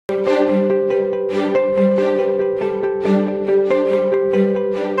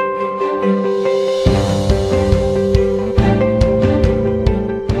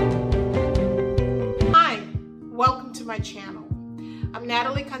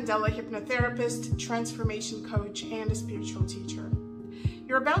Candela, hypnotherapist, transformation coach, and a spiritual teacher.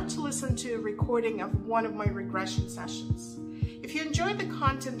 You're about to listen to a recording of one of my regression sessions. If you enjoy the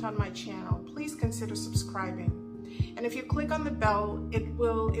content on my channel, please consider subscribing. And if you click on the bell, it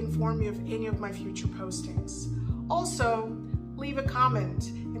will inform you of any of my future postings. Also, leave a comment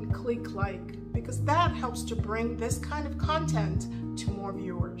and click like, because that helps to bring this kind of content to more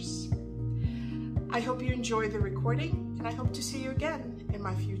viewers. I hope you enjoy the recording, and I hope to see you again in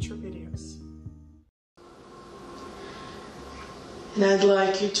my future videos. And I'd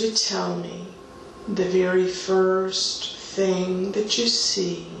like you to tell me the very first thing that you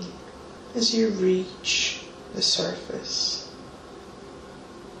see as you reach the surface.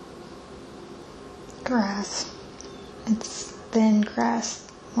 Grass. It's thin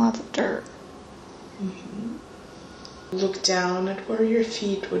grass, lots of dirt. Look down at where your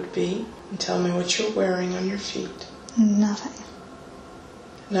feet would be and tell me what you're wearing on your feet. Nothing.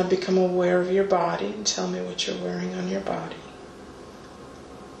 Now become aware of your body and tell me what you're wearing on your body.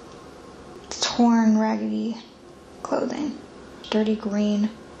 Torn, raggedy clothing. Dirty green.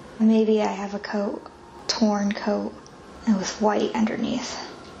 Maybe I have a coat. Torn coat. And with white underneath.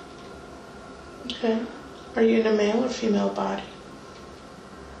 Okay. Are you in a male or female body?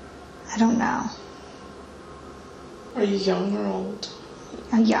 I don't know. Are you young or old?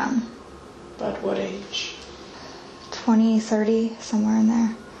 I'm young. About what age? 20, 30, somewhere in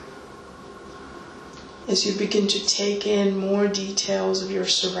there. As you begin to take in more details of your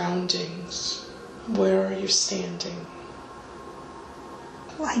surroundings, where are you standing?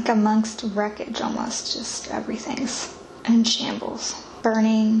 Like amongst wreckage almost, just everything's in shambles.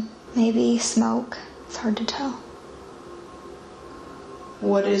 Burning, maybe smoke, it's hard to tell.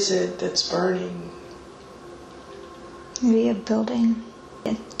 What is it that's burning? Maybe a building,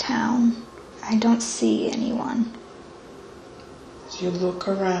 a town. I don't see anyone. As you look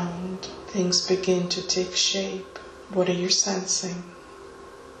around, things begin to take shape. What are you sensing?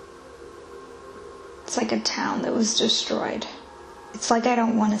 It's like a town that was destroyed. It's like I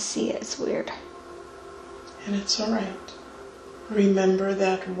don't want to see it. It's weird. And it's all right. Remember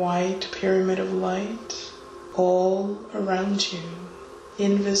that white pyramid of light all around you,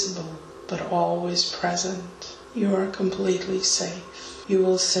 invisible but always present. You are completely safe. You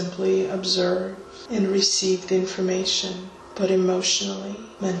will simply observe and receive the information, but emotionally,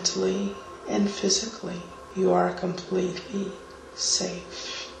 mentally, and physically, you are completely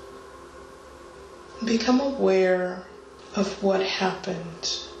safe. Become aware of what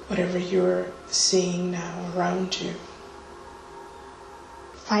happened, whatever you're seeing now around you.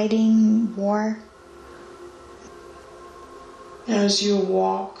 Fighting, war. As you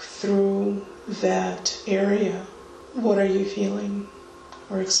walk through that area, what are you feeling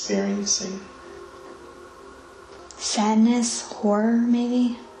or experiencing? Sadness, horror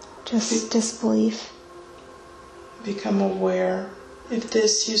maybe, just disbelief. Become aware if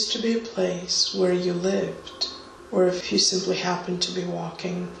this used to be a place where you lived, or if you simply happened to be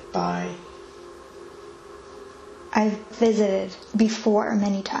walking by. I've visited before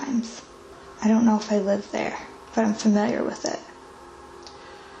many times. I don't know if I lived there, but I'm familiar with it.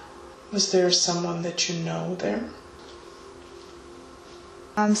 Was there someone that you know there?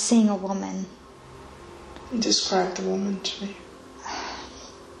 I'm seeing a woman. Describe the woman to me.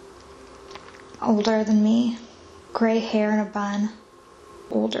 Older than me, gray hair in a bun.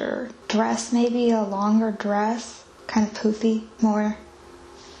 Older dress, maybe a longer dress, kind of poofy, more.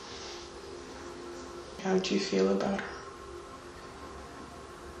 How do you feel about her?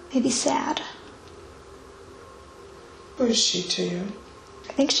 Maybe sad. Who is she to you?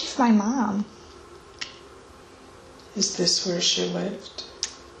 I think she's my mom. Is this where she lived?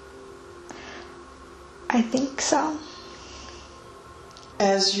 I think so.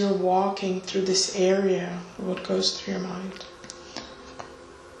 As you're walking through this area, what goes through your mind?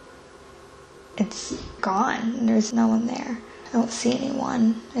 It's gone. There's no one there. I don't see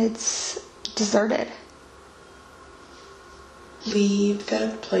anyone. It's deserted. Leave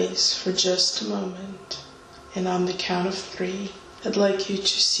that place for just a moment, and on the count of 3, I'd like you to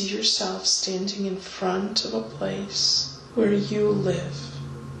see yourself standing in front of a place where you live.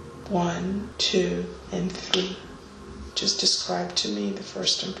 1, 2, and 3. Just describe to me the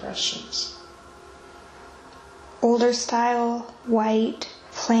first impressions. Older style, white,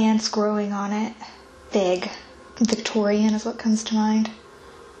 plants growing on it, big. Victorian is what comes to mind.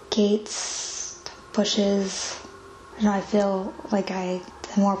 Gates, bushes. I don't know, I feel like I'm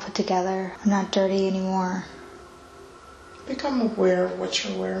more put together. I'm not dirty anymore. Become aware of what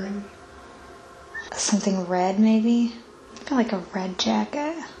you're wearing. Something red, maybe? Like a red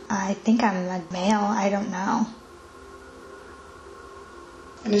jacket. I think I'm a male. I don't know.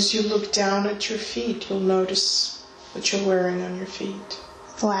 And as you look down at your feet, you'll notice what you're wearing on your feet.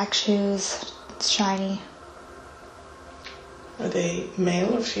 Black shoes. It's shiny. Are they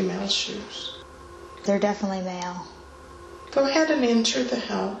male or female shoes? They're definitely male. Go ahead and enter the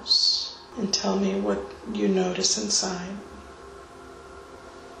house and tell me what you notice inside.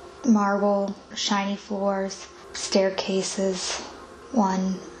 Marble, shiny floors, staircases,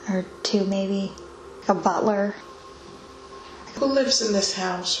 1 or 2 maybe, a butler. Who lives in this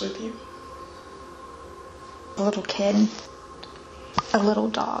house with you? A little kid, a little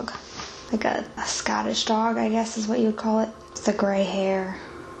dog, like a Scottish dog, I guess is what you would call it. It's the gray hair.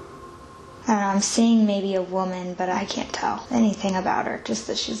 I don't know, I'm seeing maybe a woman, but I can't tell anything about her, just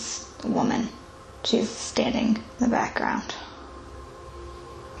that she's a woman. She's standing in the background.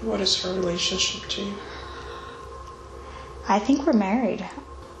 What is her relationship to you? I think we're married.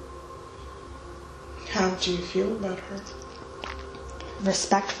 How do you feel about her?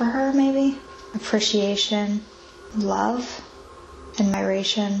 Respect for her, maybe. Appreciation, love,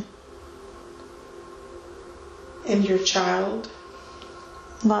 admiration. And your child?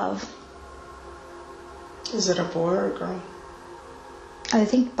 Love. Is it a boy or a girl? I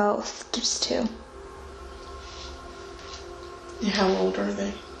think both, just 2. How old are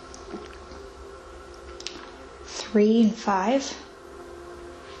they? 3 and 5.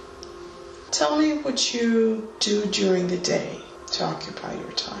 Tell me what you do during the day to occupy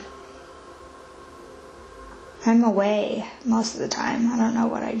your time. I'm away most of the time. I don't know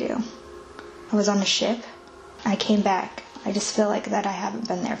what I do. I was on a ship. I came back. I just feel like that I haven't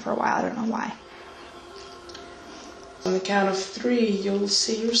been there for a while. I don't know why. On the count of 3, you'll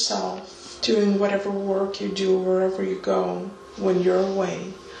see yourself doing whatever work you do wherever you go when you're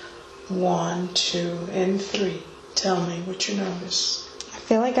away. 1, 2, and 3. Tell me what you notice. I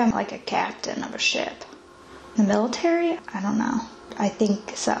feel like I'm like a captain of a ship. The military? I don't know. I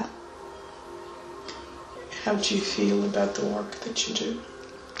think so. How do you feel about the work that you do?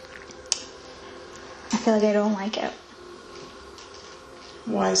 I feel like I don't like it.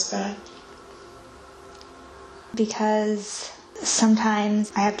 Why is that? Because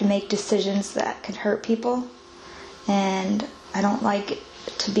sometimes I have to make decisions that could hurt people, and I don't like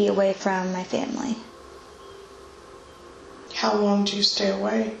to be away from my family. How long do you stay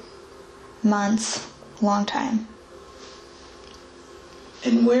away? Months. Long time.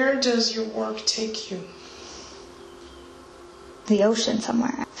 And where does your work take you? The ocean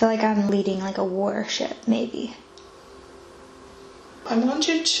somewhere. I feel like I'm leading like a warship, maybe. I want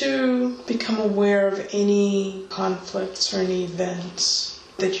you to become aware of any conflicts or any events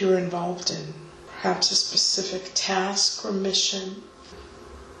that you're involved in. Perhaps a specific task or mission.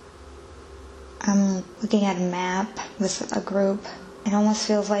 I'm looking at a map with a group. It almost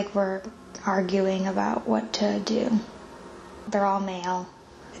feels like we're arguing about what to do. They're all male.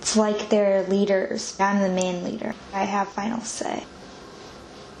 It's like they're leaders. I'm the main leader. I have final say.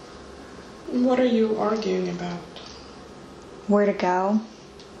 What are you arguing about? Where to go?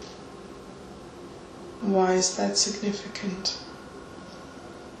 Why is that significant?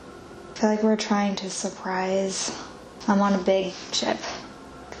 I feel like we're trying to surprise. I'm on a big ship.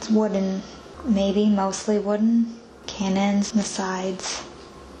 It's wooden, maybe mostly wooden. Cannons on the sides.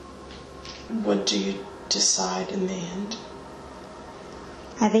 What do you decide in the end?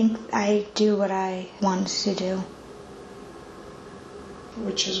 I think I do what I wanted to do.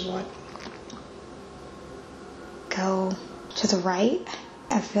 Which is what? Go to the right.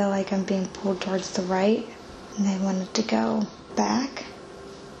 I feel like I'm being pulled towards the right, and I wanted to go back.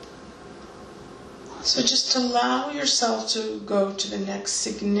 So just allow yourself to go to the next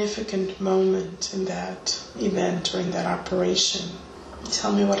significant moment in that event or in that operation.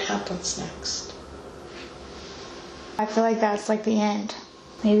 Tell me what happens next. I feel like that's like the end.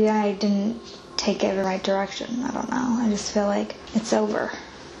 Maybe I didn't take it in the right direction. I don't know. I just feel like it's over.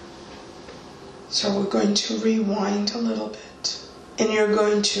 So we're going to rewind a little bit. And you're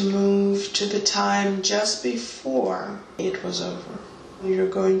going to move to the time just before it was over. You're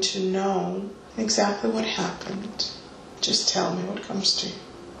going to know exactly what happened. Just tell me what comes to you.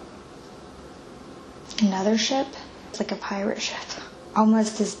 Another ship? It's like a pirate ship.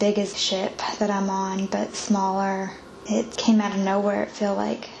 Almost as big as the ship that I'm on, but smaller. It came out of nowhere, it feel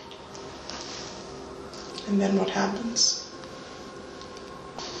like. And then what happens?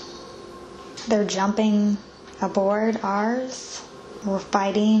 They're jumping aboard ours. We're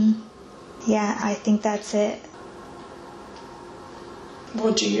fighting. Yeah, I think that's it.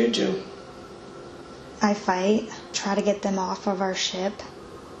 What do you do? I fight. Try to get them off of our ship.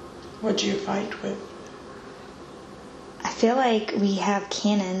 What do you fight with? I feel like we have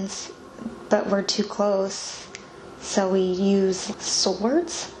cannons, but we're too close. So we use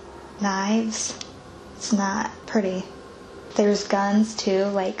swords, knives. It's not pretty. There's guns too,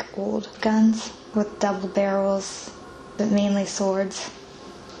 like old guns with double barrels, but mainly swords.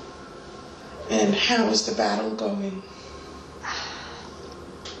 And how is the battle going?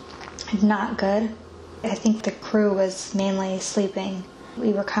 Not good. I think the crew was mainly sleeping.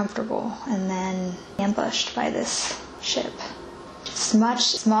 We were comfortable and then ambushed by this ship. It's much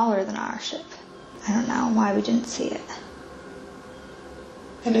smaller than our ship. I don't know why we didn't see it.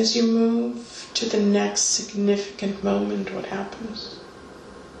 And as you move to the next significant moment, what happens?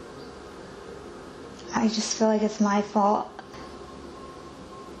 I just feel like it's my fault.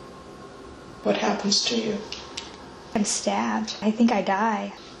 What happens to you? I'm stabbed. I think I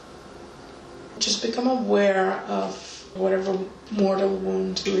die. Just become aware of whatever mortal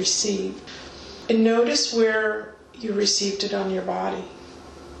wound you received. And notice where you received it on your body.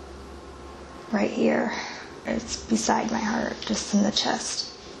 Right here. It's beside my heart, just in the chest.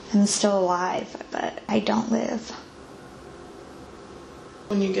 I'm still alive, but I don't live.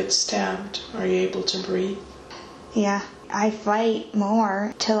 When you get stabbed, are you able to breathe? Yeah, I fight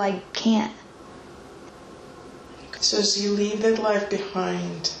more till I can't. So as you leave that life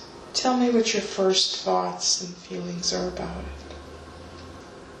behind, tell me what your first thoughts and feelings are about it.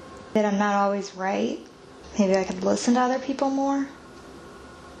 That I'm not always right. Maybe I could listen to other people more.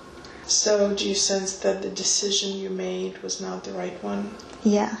 So do you sense that the decision you made was not the right one?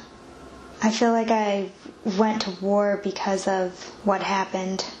 Yeah. I feel like I went to war because of what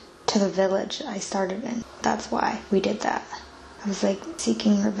happened to the village I started in. That's why we did that. I was like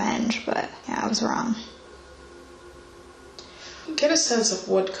seeking revenge, but yeah, I was wrong. Get a sense of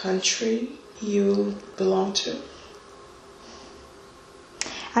what country you belong to.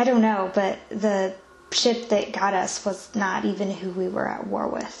 I don't know, but the ship that got us was not even who we were at war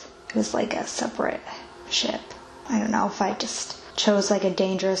with. It was like a separate ship. I don't know if I just chose like a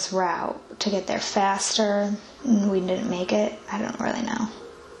dangerous route to get there faster and we didn't make it. I don't really know.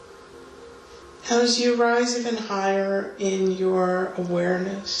 As you rise even higher in your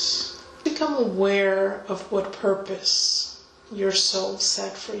awareness, become aware of what purpose your soul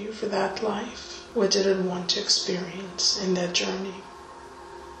set for you for that life. What did it want to experience in that journey?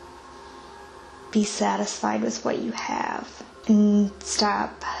 Be satisfied with what you have and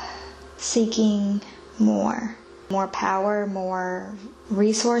stop seeking more power, more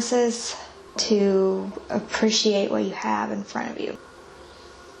resources to appreciate what you have in front of you.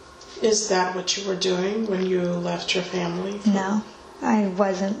 Is that what you were doing when you left your family? No, I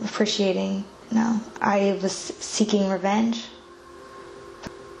wasn't appreciating. No, I was seeking revenge.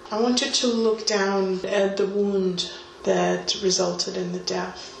 I want you to look down at the wound that resulted in the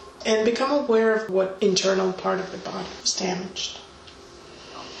death and become aware of what internal part of the body was damaged.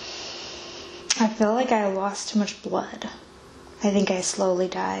 I feel like I lost too much blood. I think I slowly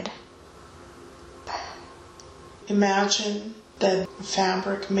died. Imagine that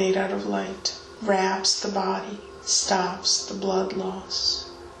fabric made out of light wraps the body, stops the blood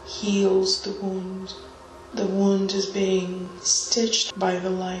loss, heals the wound. The wound is being stitched by the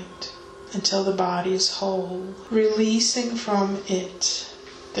light until the body is whole, releasing from it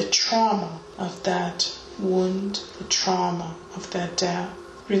the trauma of that wound, the trauma of that death,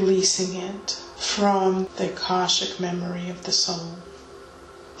 releasing it from the Akashic memory of the soul.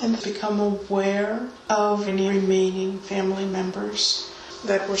 And become aware of any remaining family members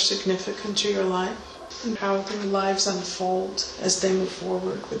that were significant to your life and how their lives unfold as they move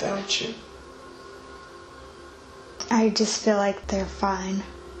forward without you. I just feel like they're fine.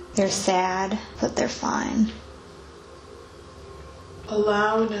 They're sad, but they're fine.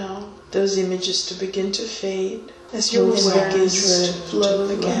 Allow now those images to begin to fade as your awareness to flow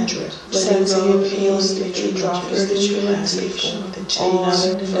again, sensing and feeling that you drop into relaxation, all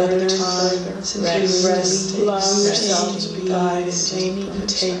and further time as you rest, allow yourself to be guided and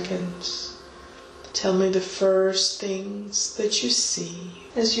taken. Tell me the first things that you see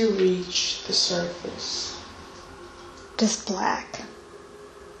as you reach the surface. Just black.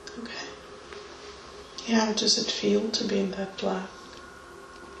 Okay. How does it feel to be in that black?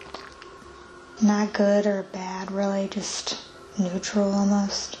 Not good or bad, really, just neutral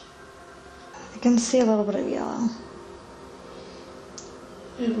almost. I can see a little bit of yellow.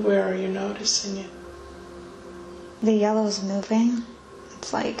 And where are you noticing it? The yellow's moving.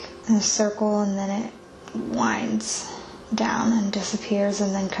 It's like in a circle and then it winds down and disappears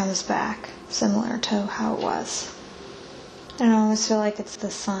and then comes back, similar to how it was. I almost feel like it's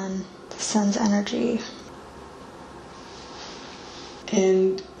the sun's energy.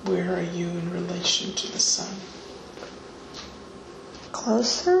 And where are you in relation to the sun?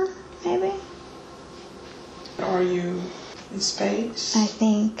 Closer, maybe? Are you in space? I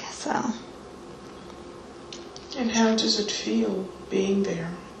think so. And how does it feel being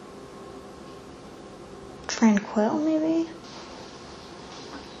there? Tranquil, maybe?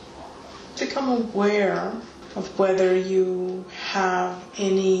 Become aware of whether you have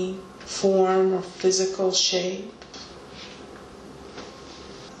any form or physical shape.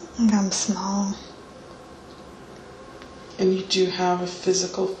 I'm small. And you do have a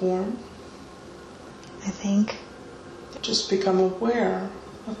physical form. I think. Just become aware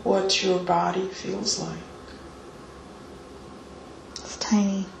of what your body feels like. It's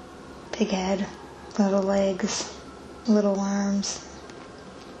tiny. Big head. Little legs. Little arms.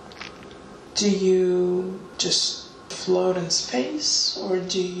 Do you just float in space, or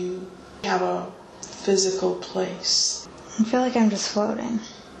do you have a physical place? I feel like I'm just floating.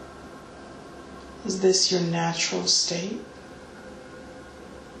 Is this your natural state?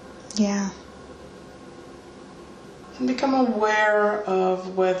 Yeah. And become aware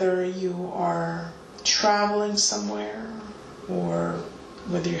of whether you are traveling somewhere, or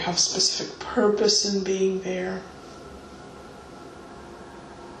whether you have specific purpose in being there.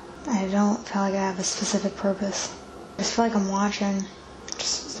 I don't feel like I have a specific purpose. I just feel like I'm watching,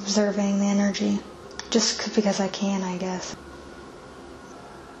 just observing the energy. Just because I can, I guess.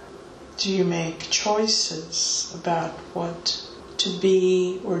 Do you make choices about what to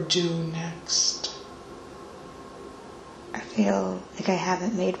be or do next? I feel like I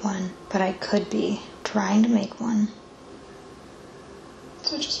haven't made one, but I could be trying to make one.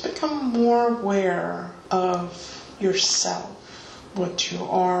 So just become more aware of yourself, what you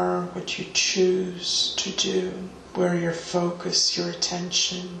are, what you choose to do, where your focus, your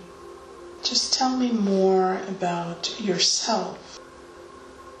attention. Just tell me more about yourself.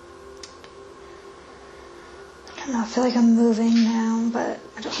 I don't know, I feel like I'm moving now, but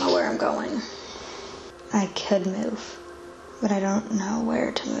I don't know where I'm going. I could move, but I don't know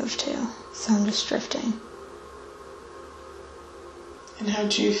where to move to, so I'm just drifting. And how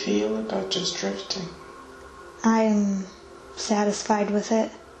do you feel about just drifting? I'm satisfied with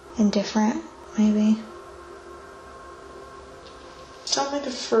it, indifferent, maybe. Tell me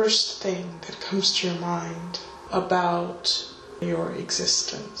the first thing that comes to your mind about your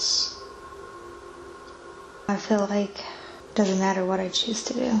existence. I feel like it doesn't matter what I choose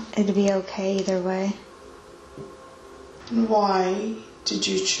to do. It'd be okay either way. And why did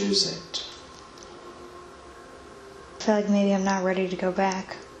you choose it? I feel like maybe I'm not ready to go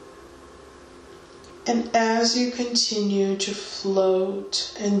back. And as you continue to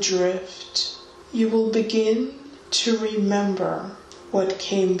float and drift, you will begin to remember what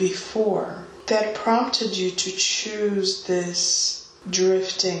came before that prompted you to choose this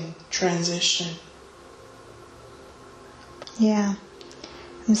drifting transition. Yeah.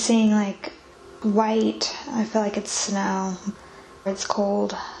 I'm seeing like white. I feel like it's snow. It's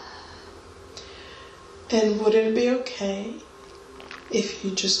cold. And would it be okay if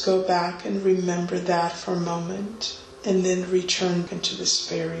you just go back and remember that for a moment and then return into this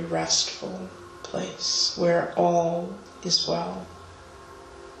very restful place where all is well?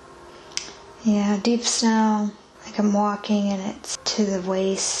 Yeah, deep snow. Like I'm walking and it's to the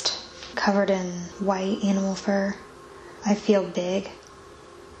waist, covered in white animal fur. I feel big.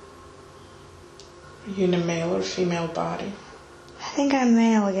 Are you in a male or female body? I think I'm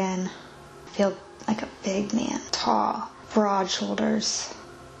male again. I feel like a big man. Tall, broad shoulders,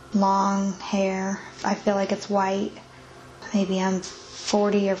 long hair. I feel like it's white. Maybe I'm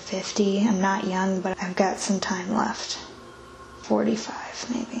 40 or 50. I'm not young, but I've got some time left. 45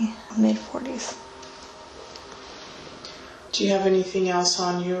 maybe, mid-40s. Do you have anything else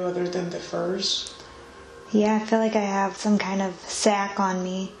on you other than the furs? Yeah, I feel like I have some kind of sack on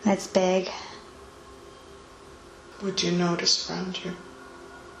me that's big. What do you notice around you?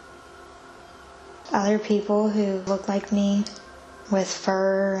 Other people who look like me with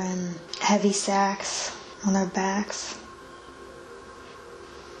fur and heavy sacks on their backs.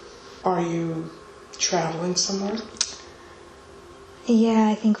 Are you traveling somewhere? Yeah,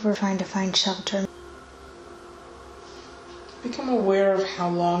 I think we're trying to find shelter. Become aware of how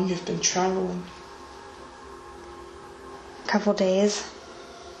long you've been traveling. A couple days.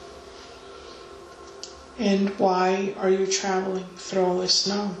 And why are you traveling through all this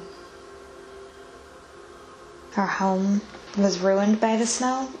snow? Our home was ruined by the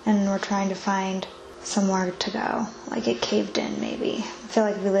snow, and we're trying to find somewhere to go. Like it caved in, maybe. I feel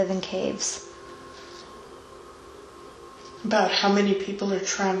like we live in caves. About how many people are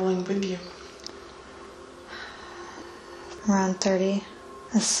traveling with you? Around 30.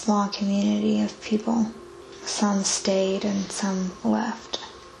 A small community of people. Some stayed and some left.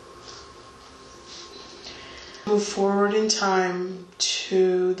 move forward in time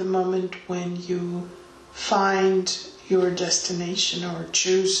to the moment when you find your destination or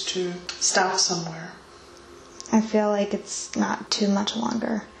choose to stop somewhere. I feel like it's not too much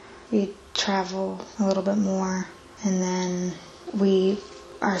longer. We travel a little bit more, and then we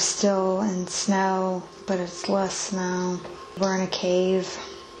are still in snow, but it's less snow. We're in a cave.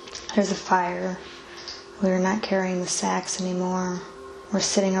 There's a fire. We're not carrying the sacks anymore. We're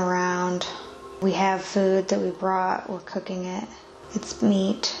sitting around. We have food that we brought. We're cooking it. It's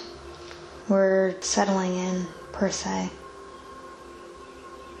meat. We're settling in, per se.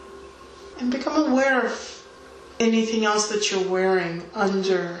 And become aware of anything else that you're wearing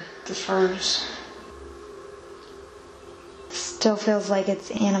under the furs. Still feels like it's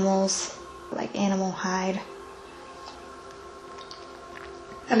animals, like animal hide.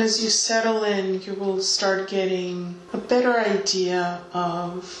 And as you settle in, you will start getting a better idea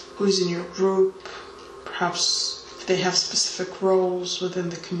of who's in your group, perhaps if they have specific roles within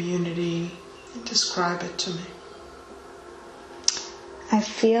the community. Describe it to me. I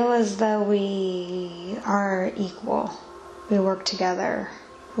feel as though we are equal. We work together.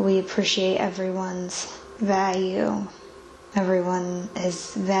 We appreciate everyone's value. Everyone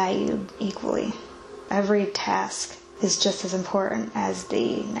is valued equally. Every task is just as important as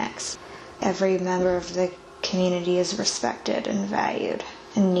the next. Every member of the community is respected and valued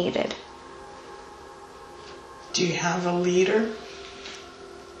and needed. Do you have a leader?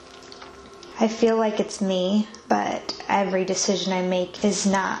 I feel like it's me, but every decision I make is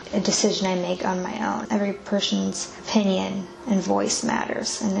not a decision I make on my own. Every person's opinion and voice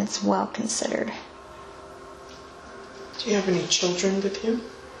matters, and it's well considered. Do you have any children with you?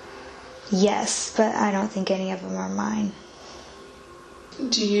 Yes, but I don't think any of them are mine.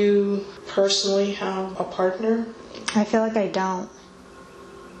 Do you personally have a partner? I feel like I don't.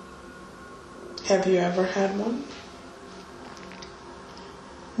 Have you ever had one?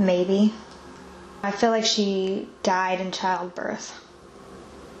 Maybe. I feel like she died in childbirth.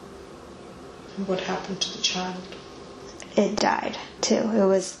 And what happened to the child? It died, too. It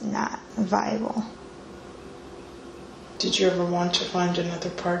was not viable. Did you ever want to find another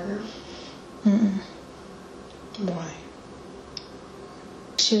partner? Mm-mm. Why?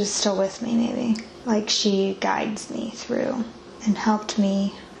 She was still with me, maybe. Like, she guides me through and helped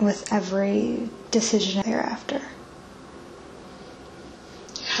me with every decision thereafter.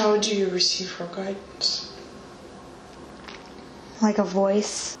 How do you receive her guidance? Like a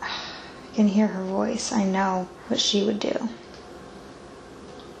voice. I can hear her voice. I know what she would do.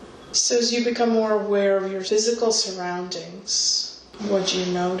 So as you become more aware of your physical surroundings, what do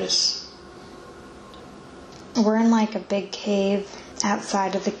you notice? We're in like a big cave.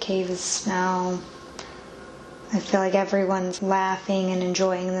 Outside of the cave is snow. I feel like everyone's laughing and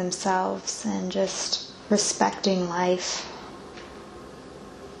enjoying themselves and just respecting life.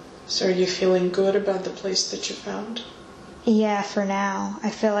 So are you feeling good about the place that you found? Yeah, for now. I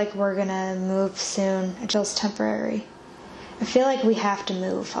feel like we're gonna move soon. It feels temporary. I feel like we have to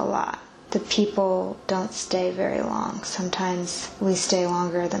move a lot. The people don't stay very long. Sometimes we stay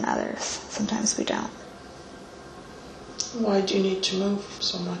longer than others. Sometimes we don't. Why do you need to move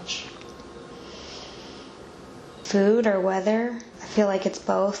so much? Food or weather? I feel like it's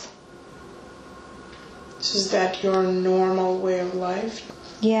both. So is that your normal way of life?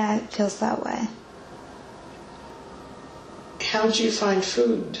 Yeah, it feels that way. How do you find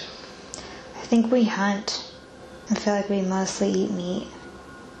food? I think we hunt. I feel like we mostly eat meat.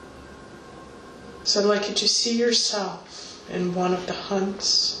 So I'd like you to see yourself in one of the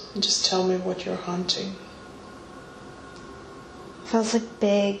hunts and just tell me what you're hunting. It feels like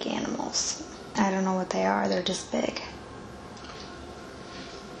big animals. I don't know what they are. They're just big.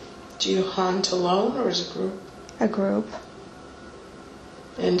 Do you hunt alone or as a group? A group.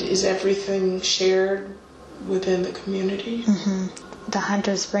 And is everything shared within the community? Mm-hmm. The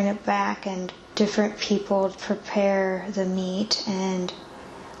hunters bring it back and different people prepare the meat and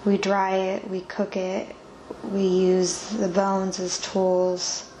we dry it, we cook it, we use the bones as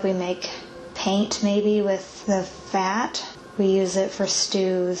tools. We make paint maybe with the fat. We use it for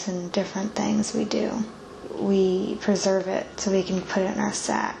stews and different things we do. We preserve it so we can put it in our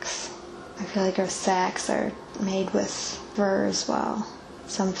sacks. I feel like our sacks are made with fur as well.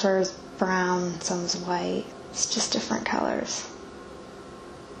 Some fur is brown, some's white. It's just different colors.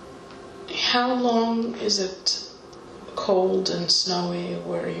 How long is it cold and snowy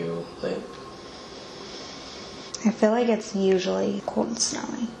where you live? I feel like it's usually cold and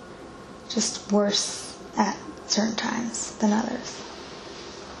snowy. Just worse at certain times than others.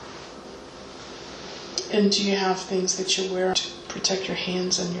 And do you have things that you wear to protect your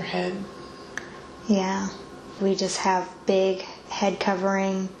hands and your head? Yeah. We just have big head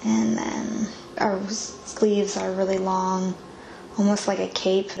covering, and then our sleeves are really long, almost like a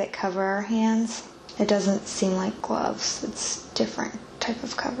cape that cover our hands. It doesn't seem like gloves. It's different type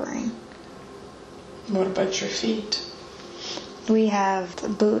of covering. What about your feet? We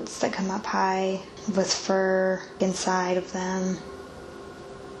have boots that come up high with fur inside of them.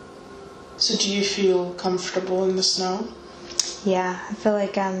 So do you feel comfortable in the snow? Yeah, I feel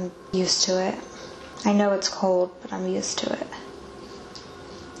like I'm used to it. I know it's cold, but I'm used to it.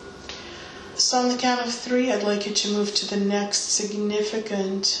 So on the count of 3, I'd like you to move to the next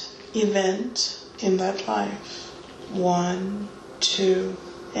significant event in that life. 1, 2,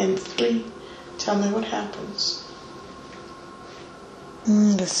 and 3. Tell me what happens.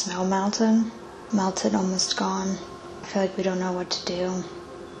 The snow melted, almost gone. I feel like we don't know what to do.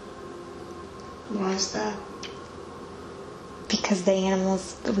 Why is that? Because the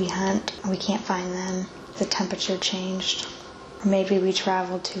animals that we hunt, we can't find them. The temperature changed. Or maybe we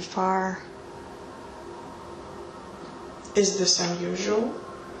traveled too far. Is this unusual?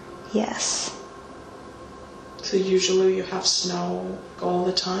 Yes. So usually you have snow all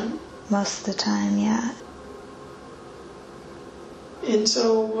the time? Most of the time, yeah. And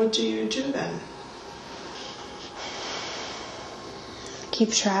so what do you do then?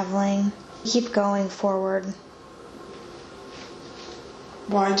 Keep traveling. Keep going forward.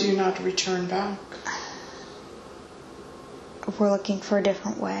 Why do you not return back? We're looking for a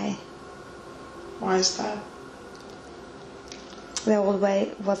different way. Why is that? The old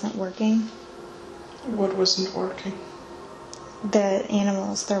way wasn't working. What wasn't working? The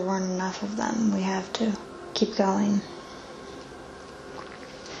animals, there weren't enough of them. We have to keep going.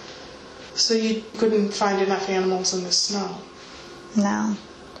 So you couldn't find enough animals in the snow? No.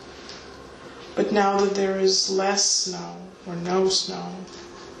 But now that there is less snow or no snow,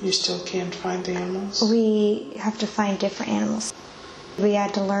 you still can't find the animals? We have to find different animals. We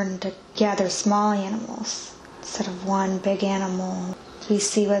had to learn to gather small animals instead of one big animal. We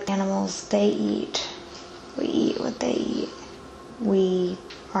see what animals they eat. We eat what they eat. We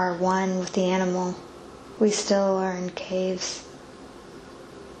are one with the animal. We still are in caves.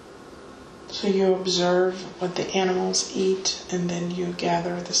 So you observe what the animals eat and then you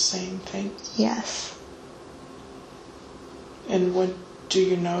gather the same things? Yes. And what do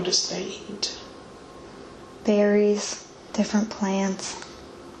you notice they eat? Berries, different plants.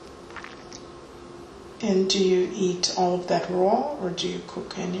 And do you eat all of that raw or do you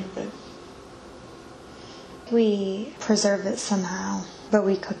cook any of it? We preserve it somehow, but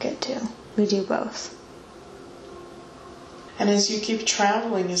we cook it too. We do both. And as you keep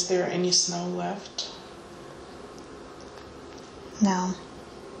traveling, is there any snow left? No.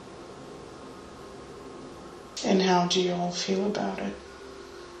 And how do you all feel about it?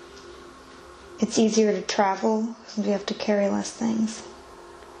 It's easier to travel because we have to carry less things.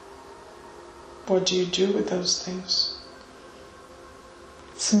 What do you do with those things?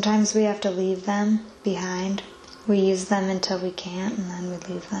 Sometimes we have to leave them behind. We use them until we can't, and then we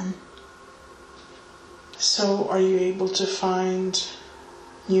leave them. So are you able to find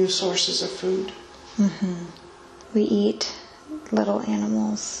new sources of food? Mm-hmm. We eat little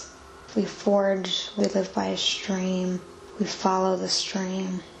animals. We forage. We live by a stream. We follow the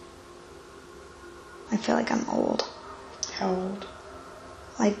stream. I feel like I'm old. How old?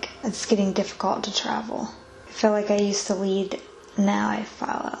 Like it's getting difficult to travel. I feel like I used to lead, now I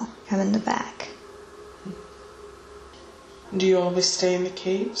follow. I'm in the back. Do you always stay in the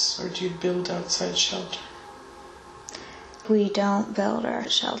caves or do you build outside shelter? We don't build our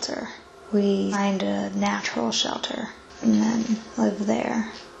shelter. We find a natural shelter and then live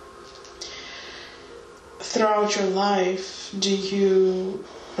there. Throughout your life, do you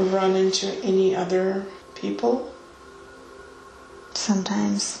run into any other people?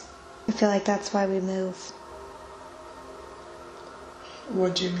 Sometimes. I feel like that's why we move.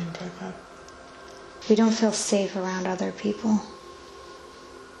 What do you mean by that? We don't feel safe around other people.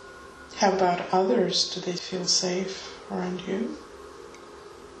 How about others? Do they feel safe around you?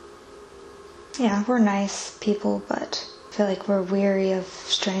 Yeah, we're nice people, but I feel like we're weary of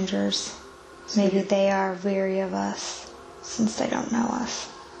strangers. Maybe they are weary of us since they don't know us.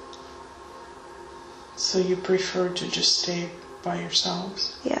 So you prefer to just stay by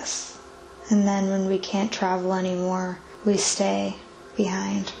yourselves? Yes. And then when we can't travel anymore, we stay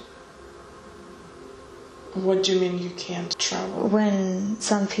behind. What do you mean you can't travel? When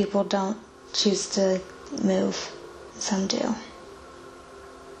some people don't choose to move, some do.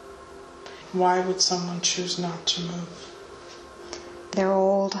 Why would someone choose not to move? They're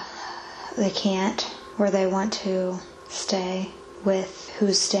old, they can't, or they want to stay with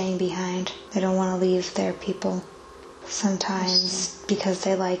who's staying behind. They don't want to leave their people. Sometimes because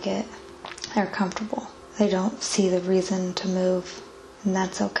they like it, they're comfortable. They don't see the reason to move, and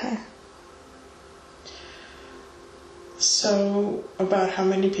that's okay. So, about how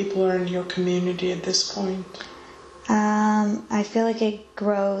many people are in your community at this point? I feel like it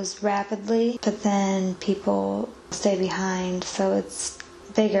grows rapidly, but then people stay behind, so it's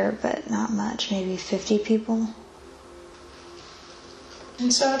bigger, but not much, maybe 50 people.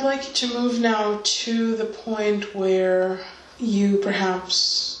 And so I'd like you to move now to the point where you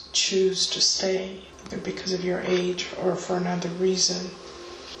perhaps choose to stay, either because of your age or for another reason.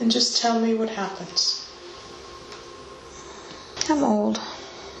 And just tell me what happens. I'm old,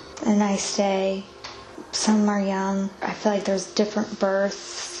 and I stay. Some are young. I feel like there's different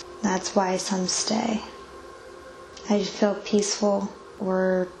births. That's why some stay. I just feel peaceful.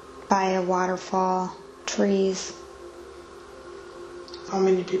 We're by a waterfall, trees. How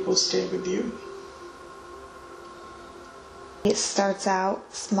many people stay with you? It starts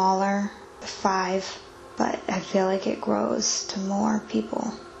out smaller, 5, but I feel like it grows to more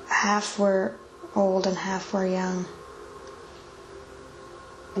people. Half were old and half were young.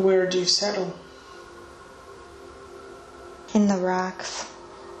 Where do you settle? In the rocks.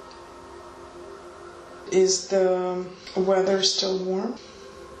 Is the weather still warm?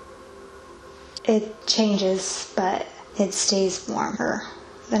 It changes, but it stays warmer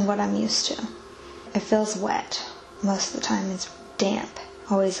than what I'm used to. It feels wet. Most of the time it's damp,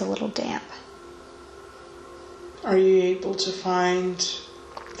 always a little damp. Are you able to find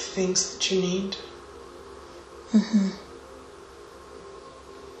things that you need? Mm-hmm.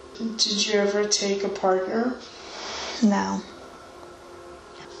 Did you ever take a partner? No.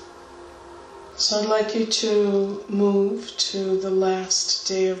 So I'd like you to move to the last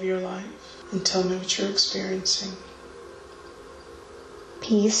day of your life and tell me what you're experiencing.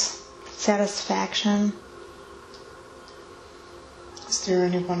 Peace, satisfaction. Is there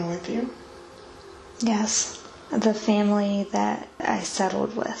anyone with you? Yes. The family that I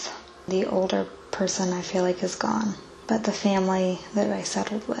settled with. The older person I feel like is gone. But the family that I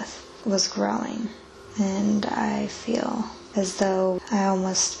settled with was growing. And I feel as though I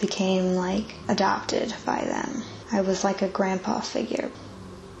almost became like adopted by them. I was like a grandpa figure.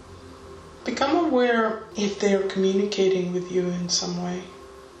 Become aware if they're communicating with you in some way.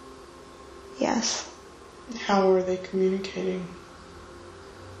 Yes. How are they communicating?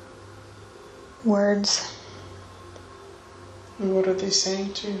 Words. And what are they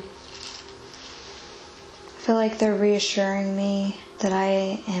saying to you? I feel like they're reassuring me that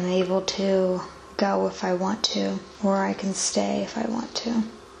I am able to go if I want to, or I can stay if I want to.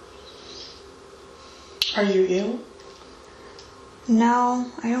 Are you ill?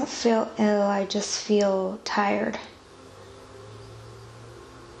 No, I don't feel ill. I just feel tired.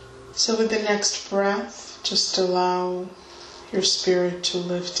 So with the next breath, just allow your spirit to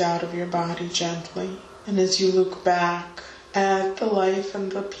lift out of your body gently. And as you look back at the life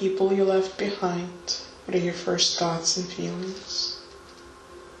and the people you left behind, what are your first thoughts and feelings?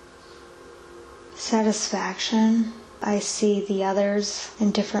 Satisfaction. I see the others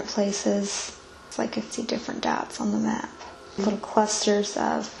in different places. It's like I see different dots on the map. Little clusters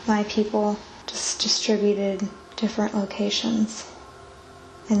of my people just distributed different locations.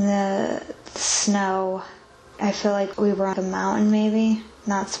 In the snow, I feel like we were on a mountain maybe.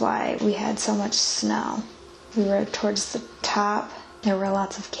 And that's why we had so much snow. We were towards the top. There were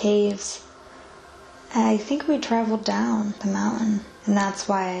lots of caves. I think we traveled down the mountain, and that's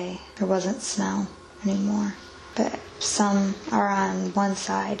why there wasn't snow anymore. But some are on one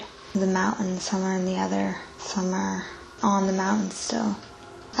side of the mountain, some are on the other, some are on the mountain still.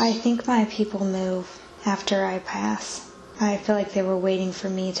 I think my people move after I pass. I feel like they were waiting for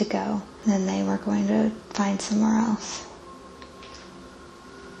me to go, and then they were going to find somewhere else.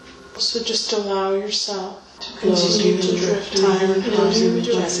 So just allow yourself to continue to drift higher and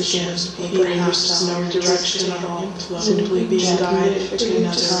higher once again. Perhaps no direction at all, simply being guided to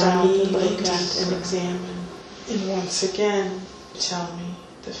another study, look at, and examine. And once again, tell me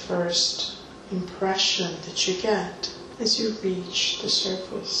the first impression that you get as you reach the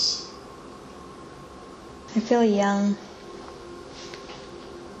surface. I feel young.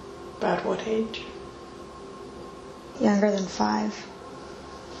 About what age? Younger than 5.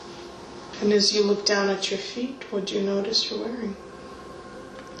 And as you look down at your feet, what do you notice you're wearing?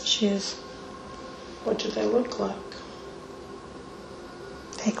 Shoes. What do they look like?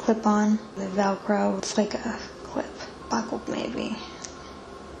 They clip on. The Velcro, it's like a clip. Buckled maybe.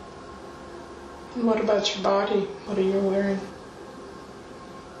 And what about your body? What are you wearing?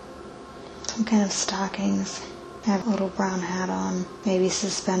 Some kind of stockings. I have a little brown hat on, maybe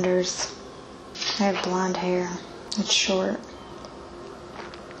suspenders. I have blonde hair. It's short.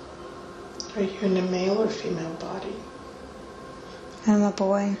 Are you in a male or female body? I'm a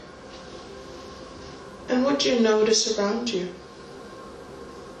boy. And what do you notice around you?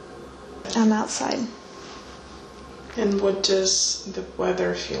 I'm outside. And what does the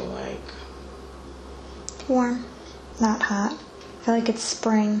weather feel like? Warm, not hot. I feel like it's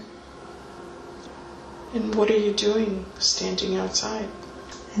spring. And what are you doing standing outside?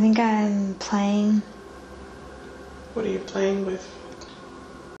 I think I'm playing. What are you playing with?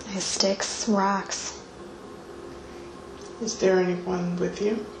 Sticks, rocks. Is there anyone with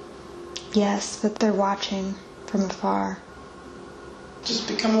you? Yes, but they're watching from afar. Just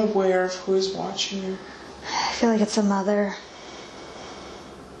become aware of who is watching you. I feel like it's a mother.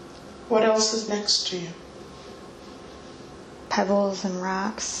 What else is next to you? Pebbles and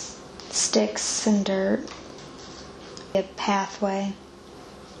rocks, sticks and dirt. A pathway.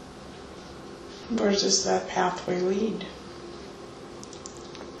 Where does that pathway lead?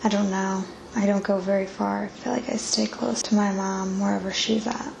 I don't know. I don't go very far. I feel like I stay close to my mom wherever she's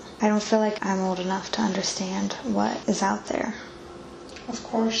at. I don't feel like I'm old enough to understand what is out there. Of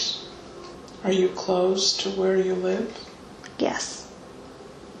course. Are you close to where you live? Yes.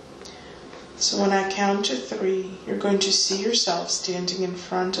 So when I count to 3, you're going to see yourself standing in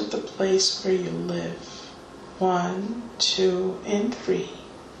front of the place where you live. 1, 2, and 3.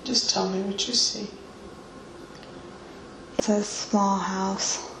 Just tell me what you see. It's a small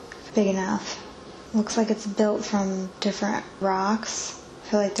house, big enough. Looks like it's built from different rocks. I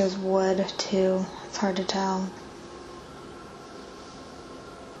feel like there's wood too. It's hard to tell.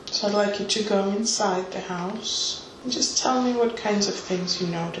 So I'd like you to go inside the house and just tell me what kinds of things you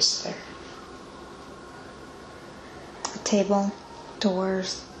notice there. A table,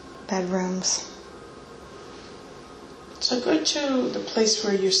 doors, bedrooms. So go to the place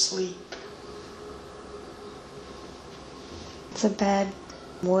where you sleep. It's a bed,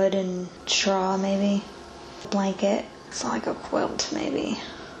 wood and straw maybe. A blanket. It's not like a quilt maybe.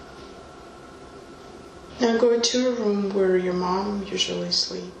 Now go to a room where your mom usually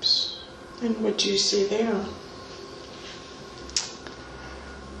sleeps. And what do you see there?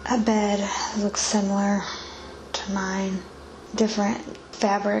 A bed looks similar to mine. Different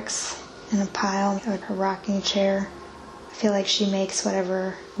fabrics in a pile, or a rocking chair. I feel like she makes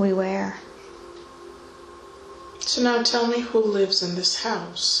whatever we wear. So now tell me who lives in this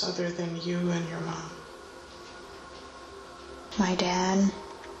house other than you and your mom. My dad.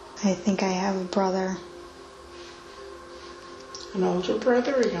 I think I have a brother. An older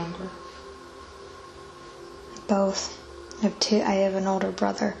brother or younger? Both. I have an older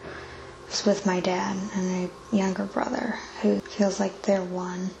brother who's with my dad and a younger brother who feels like they're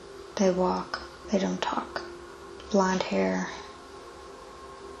one. They walk. They don't talk. Blonde hair.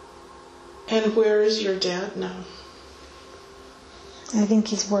 And where is your dad now? I think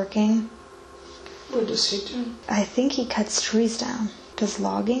he's working. What does he do? I think he cuts trees down. Does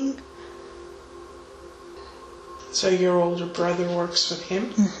logging. So your older brother works with him?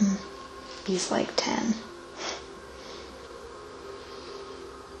 Mm-hmm. He's like 10.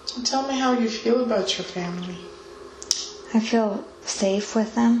 And tell me how you feel about your family. I feel safe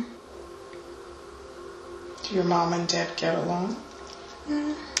with them. Do your mom and dad get along?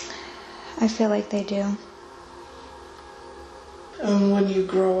 I feel like they do. And when you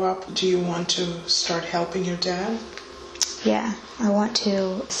grow up, do you want to start helping your dad? Yeah, I want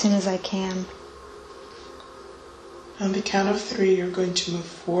to as soon as I can. On the count of 3, you're going to move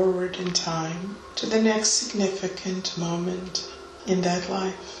forward in time to the next significant moment in that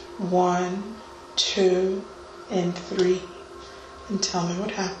life. 1, 2, and 3. And tell me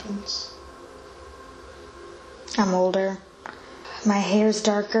what happens. I'm older. My hair's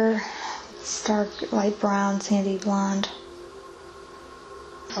darker. It's dark, light brown, sandy blonde.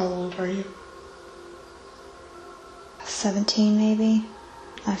 How old are you? 17 maybe.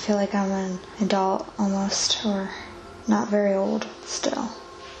 I feel like I'm an adult almost, or not very old still.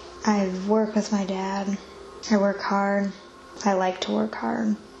 I work with my dad. I work hard. I like to work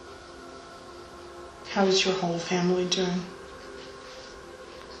hard. How is your whole family doing?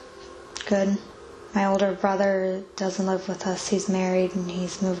 Good. My older brother doesn't live with us. He's married and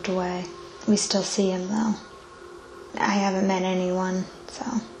he's moved away. We still see him though. I haven't met anyone, so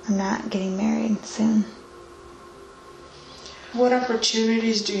I'm not getting married soon. What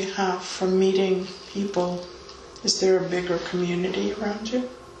opportunities do you have for meeting people? Is there a bigger community around you?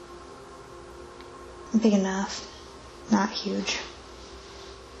 Big enough. Not huge.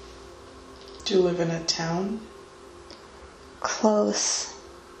 Do you live in a town? Close.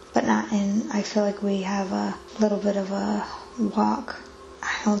 but not in, I feel like we have a little bit of a walk.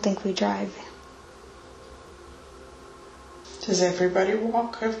 I don't think we drive. Does everybody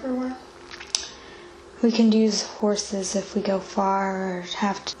walk everywhere? We can use horses if we go far or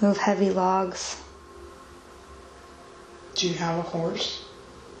have to move heavy logs. Do you have a horse?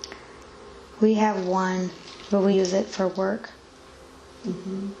 We have one, but we use it for work.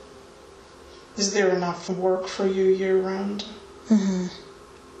 Mm-hmm. Is there enough work for you year-round? Mm-hmm.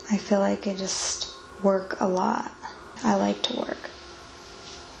 I feel like I just work a lot. I like to work.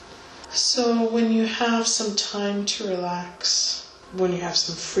 So when you have some time to relax, when you have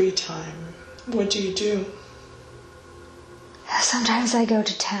some free time, what do you do? Sometimes I go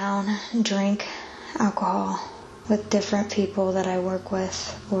to town and drink alcohol with different people that I work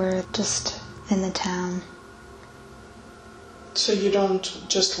with or just in the town. So you don't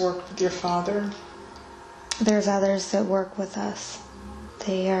just work with your father? There's others that work with us.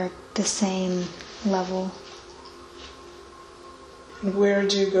 They are the same level. Where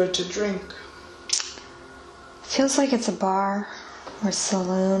do you go to drink? Feels like it's a bar or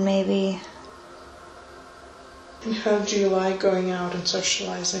saloon maybe. And how do you like going out and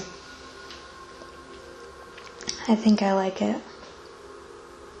socializing? I think I like it.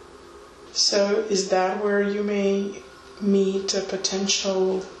 So is that where you may meet a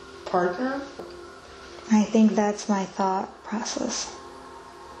potential partner? I think that's my thought process.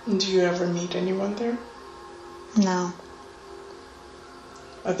 Do you ever meet anyone there? No.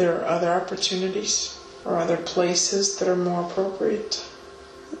 Are there other opportunities or other places that are more appropriate?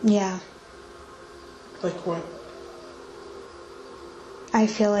 Yeah. Like what? I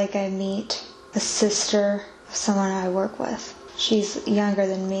feel like I meet a sister of someone I work with. She's younger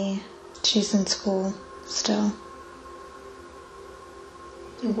than me. She's in school still.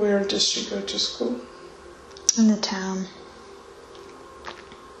 Where does she go to school? In the town.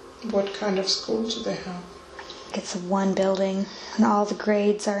 What kind of school do they have? It's one building and all the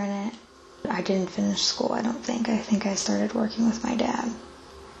grades are in it. I didn't finish school, I don't think. I think I started working with my dad.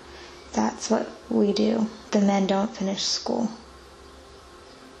 That's what we do. The men don't finish school.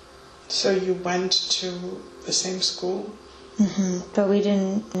 So you went to the same school? Mm-hmm. But we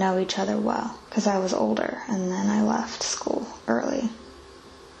didn't know each other well because I was older and then I left school early.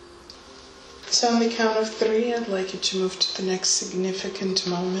 So on the count of 3, I'd like you to move to the next significant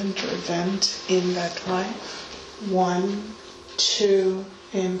moment or event in that life. 1, 2,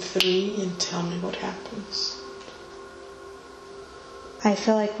 and 3, and tell me what happens. I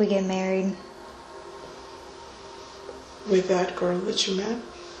feel like we get married. With that girl that you met?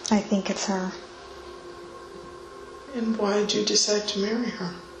 I think it's her. And why did you decide to marry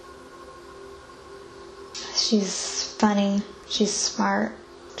her? She's funny. She's smart.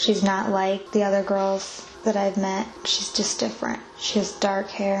 She's not like the other girls that I've met. She's just different. She has dark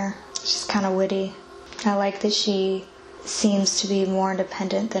hair. She's kind of witty. I like that she seems to be more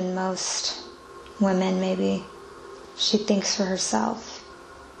independent than most women, maybe. She thinks for herself.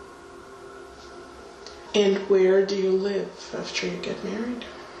 And where do you live after you get married?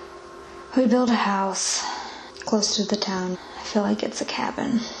 We built a house close to the town. I feel like it's a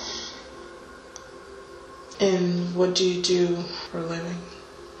cabin. And what do you do for a living?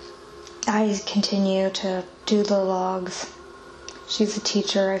 I continue to do the logs. She's a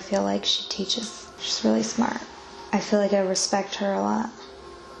teacher. I feel like she teaches. She's really smart. I feel like I respect her a lot.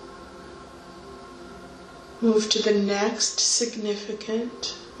 Move to the next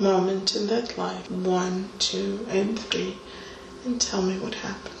significant moment in that life. 1, 2, and 3. And tell me what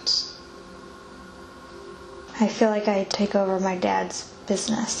happens. I feel like I take over my dad's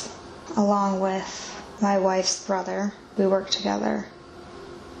business along with my wife's brother. We work together.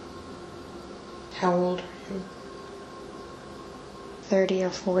 How old are you? 30 or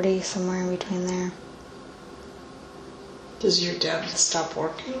 40, somewhere in between there. Does your dad stop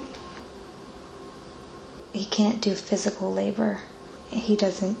working? He can't do physical labor. He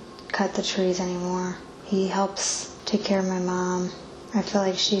doesn't cut the trees anymore. He helps take care of my mom. I feel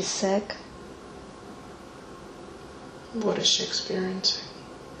like she's sick. What is she experiencing?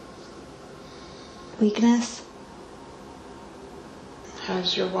 Weakness.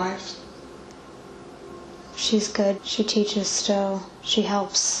 How's your wife? She's good. She teaches still. She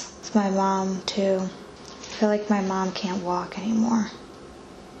helps with my mom too. I feel like my mom can't walk anymore.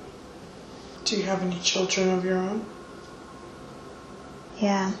 Do you have any children of your own?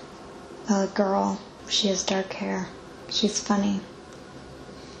 Yeah, a girl. She has dark hair. She's funny.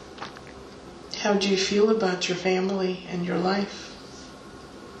 How do you feel about your family and your life?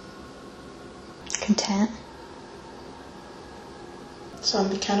 Content. So on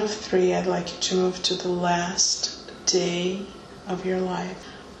the count of 3, I'd like you to move to the last day of your life.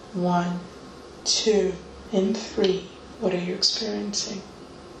 1, 2, and 3. What are you experiencing?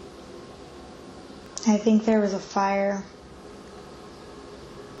 I think there was a fire.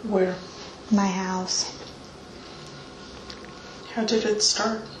 Where? My house. How did it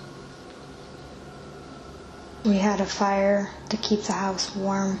start? We had a fire to keep the house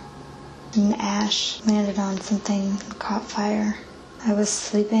warm. And ash landed on something and caught fire. I was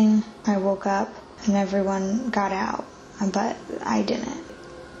sleeping, I woke up, and everyone got out, but I didn't.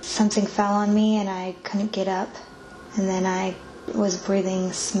 Something fell on me and I couldn't get up, and then I was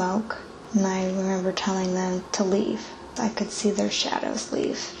breathing smoke, and I remember telling them to leave. I could see their shadows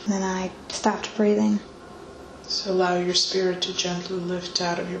leave, and then I stopped breathing. So allow your spirit to gently lift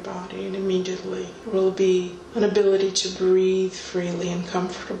out of your body, and immediately there will be an ability to breathe freely and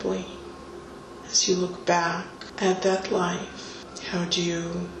comfortably. As you look back at that life, how do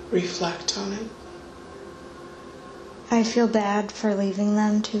you reflect on it? I feel bad for leaving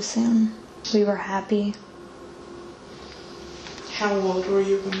them too soon. We were happy. How old were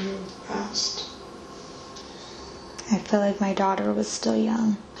you when you passed? I feel like my daughter was still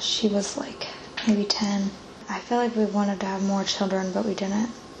young. She was like maybe 10. I feel like we wanted to have more children, but we didn't.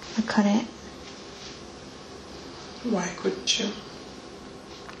 I couldn't. Why couldn't you?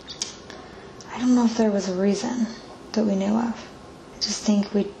 I don't know if there was a reason that we knew of. I just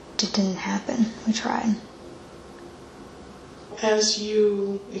think it didn't happen. We tried. As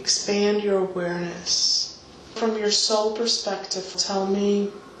you expand your awareness, from your soul perspective, tell me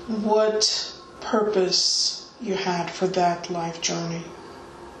what purpose you had for that life journey.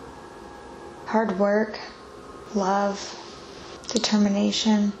 Hard work, love,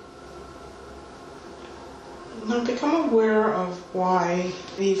 determination. Now become aware of why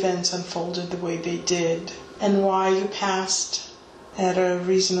the events unfolded the way they did and why you passed at a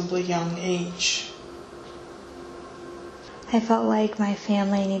reasonably young age. I felt like my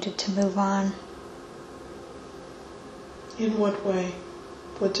family needed to move on. In what way?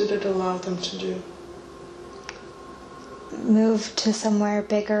 What did it allow them to do? Move to somewhere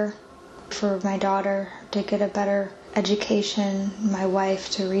bigger for my daughter to get a better education, my wife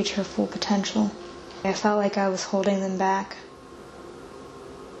to reach her full potential. I felt like I was holding them back.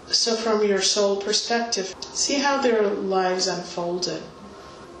 So from your soul perspective, see how their lives unfolded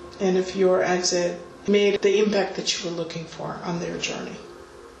and if your exit made the impact that you were looking for on their journey.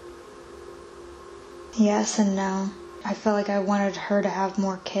 Yes and no. I felt like I wanted her to have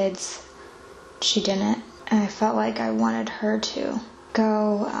more kids. She didn't. And I felt like I wanted her to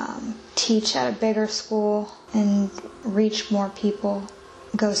go teach at a bigger school and reach more people.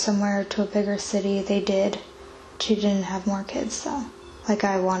 Go somewhere to a bigger city. They did. She didn't have more kids though. Like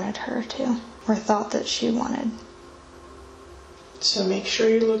I wanted her to. Or thought that she wanted. So make sure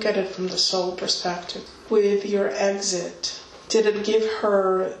you look at it from the soul perspective. With your exit, did it give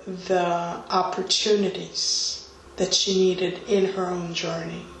her the opportunities that she needed in her own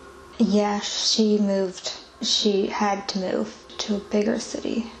journey? Yeah, she moved. She had to move to a bigger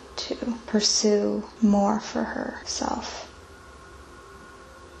city to pursue more for herself.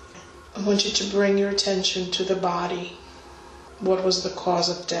 I want you to bring your attention to the body. What was the cause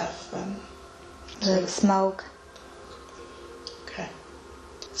of death then? The smoke. Okay.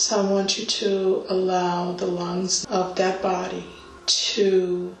 So I want you to allow the lungs of that body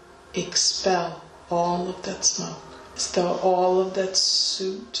to expel all of that smoke. As though all of that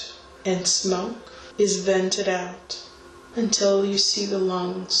soot and smoke is vented out until you see the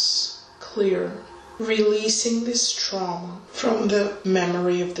lungs clear, releasing this trauma from the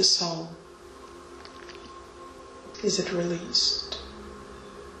memory of the soul. Is it released?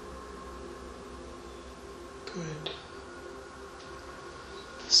 Good.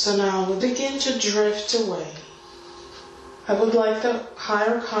 So now we'll begin to drift away. I would like the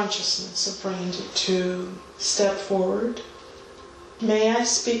higher consciousness of Brandy to step forward. May I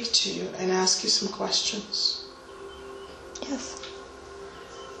speak to you and ask you some questions? Yes.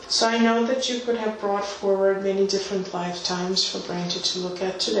 So I know that you could have brought forward many different lifetimes for Brandy to look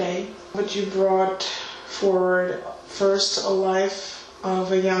at today, but you brought forward first a life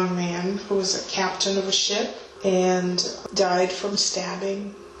of a young man who was a captain of a ship and died from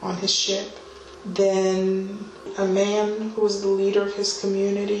stabbing on his ship. Then a man who was the leader of his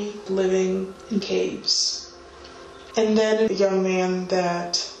community living in caves. And then a young man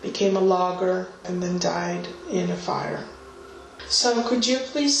that became a logger and then died in a fire. So could you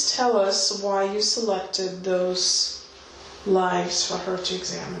please tell us why you selected those lives for her to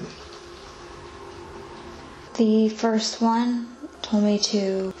examine? The first one told me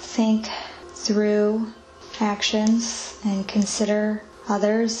to think through actions and consider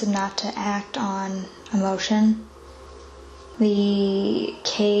others and not to act on emotion. The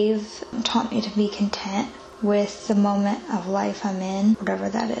cave taught me to be content with the moment of life I'm in, whatever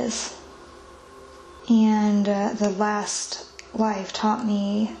that is. And the last life taught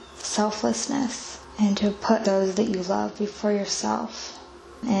me selflessness and to put those that you love before yourself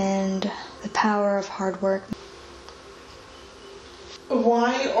and the power of hard work.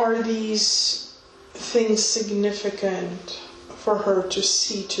 Why are these things significant for her to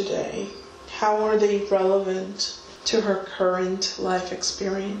see today? How are they relevant to her current life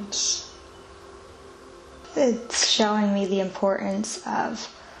experience? It's showing me the importance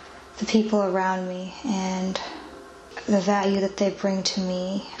of the people around me and the value that they bring to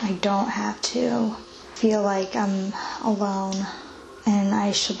me. I don't have to feel like I'm alone, and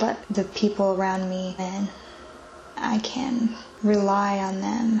I should let the people around me in. I can rely on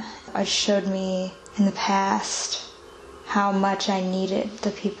them. It showed me in the past how much I needed the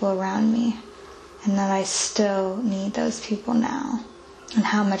people around me, and that I still need those people now, and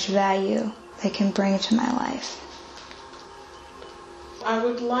how much value they can bring to my life. I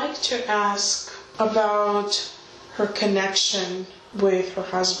would like to ask about her connection with her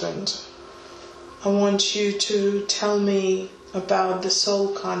husband. I want you to tell me about the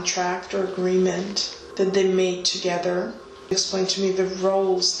soul contract or agreement that they made together. Explain to me the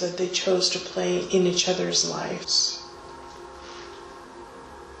roles that they chose to play in each other's lives.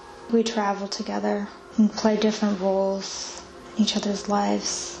 We travel together and play different roles in each other's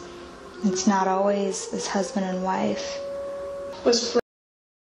lives. It's not always as husband and wife. Was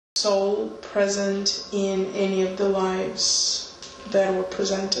soul present in any of the lives that were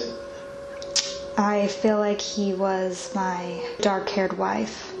presented? I feel like he was my dark-haired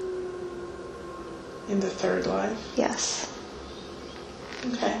wife. In the third life? Yes.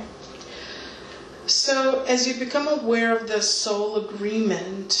 Okay. So as you become aware of the soul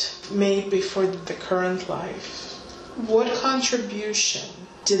agreement made before the current life, what contribution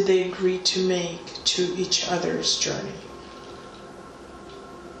did they agree to make to each other's journey?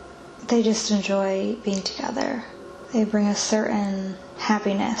 They just enjoy being together. They bring a certain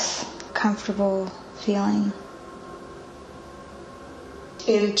happiness, comfortable feeling.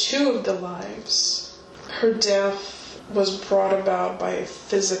 In two of the lives, her death was brought about by a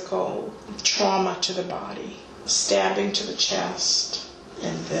physical trauma to the body, stabbing to the chest,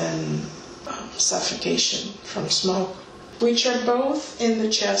 and then suffocation from smoke, which are both in the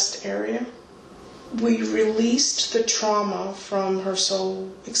chest area. We released the trauma from her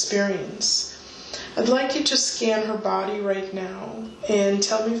soul experience. I'd like you to scan her body right now and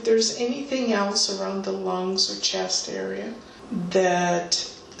tell me if there's anything else around the lungs or chest area that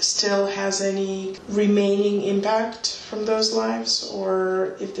still has any remaining impact from those lives,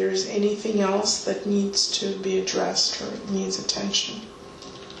 or if there's anything else that needs to be addressed or needs attention.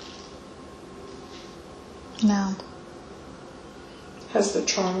 No. Has the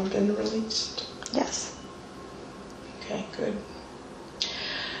trauma been released? Yes. Okay, good.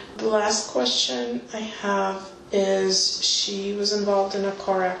 The last question I have is, she was involved in a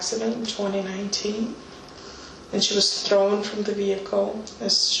car accident in 2019, and she was thrown from the vehicle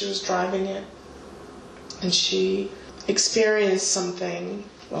as she was driving it, and she experienced something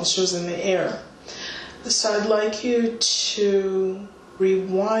while she was in the air. So I'd like you to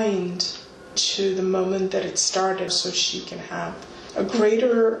rewind to the moment that it started so she can have a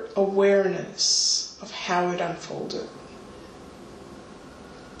greater awareness of how it unfolded.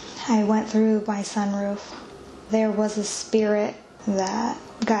 I went through my sunroof. There was a spirit that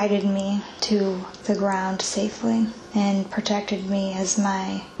guided me to the ground safely and protected me as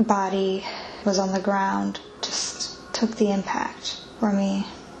my body was on the ground, just took the impact for me.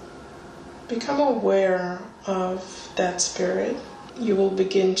 Become aware of that spirit. You will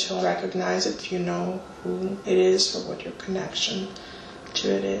begin to recognize it if you know who it is or what your connection to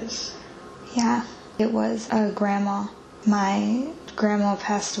it is. Yeah, it was a grandma. My grandma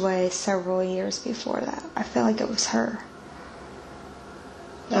passed away several years before that. I feel like it was her.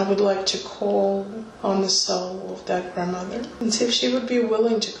 I would like to call on the soul of that grandmother and see if she would be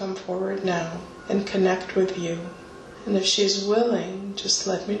willing to come forward now and connect with you. And if she's willing, just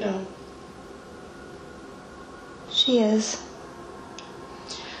let me know. She is.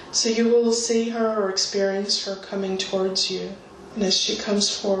 So you will see her or experience her coming towards you. And as she comes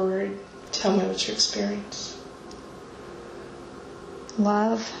forward, tell me what you experience.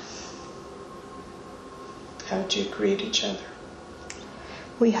 Love. How do you greet each other?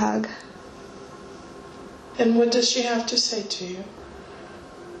 We hug. And what does she have to say to you?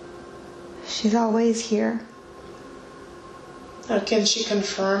 She's always here. Can she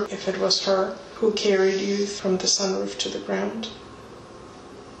confirm if it was her who carried you from the sunroof to the ground?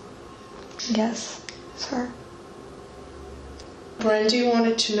 Yes, it's her. Brandy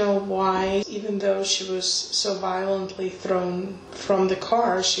wanted to know why, even though she was so violently thrown from the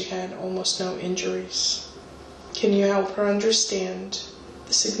car, she had almost no injuries. Can you help her understand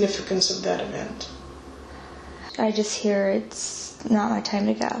the significance of that event? I just hear it's not my time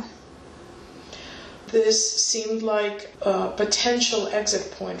to go. This seemed like a potential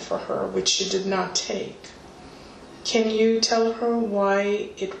exit point for her, which she did not take. Can you tell her why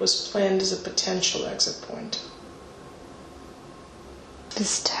it was planned as a potential exit point?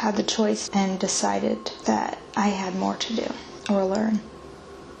 Just had the choice and decided that I had more to do or learn.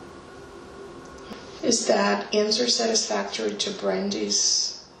 Is that answer satisfactory to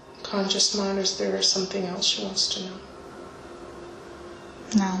Brandy's conscious mind, or is there something else she wants to know?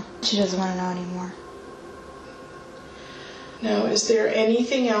 No, she doesn't want to know anymore. Now, is there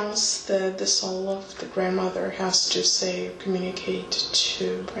anything else that the soul of the grandmother has to say or communicate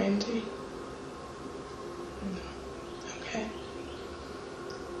to Brandy? Okay.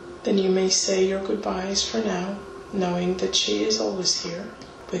 Then you may say your goodbyes for now, knowing that she is always here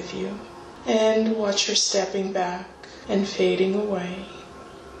with you. And watch her stepping back and fading away.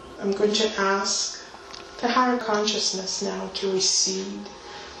 I'm going to ask the higher consciousness now to recede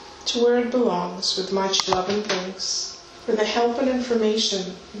to where it belongs with much love and thanks for the help and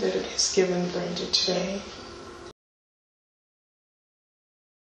information that it has given Brandy today.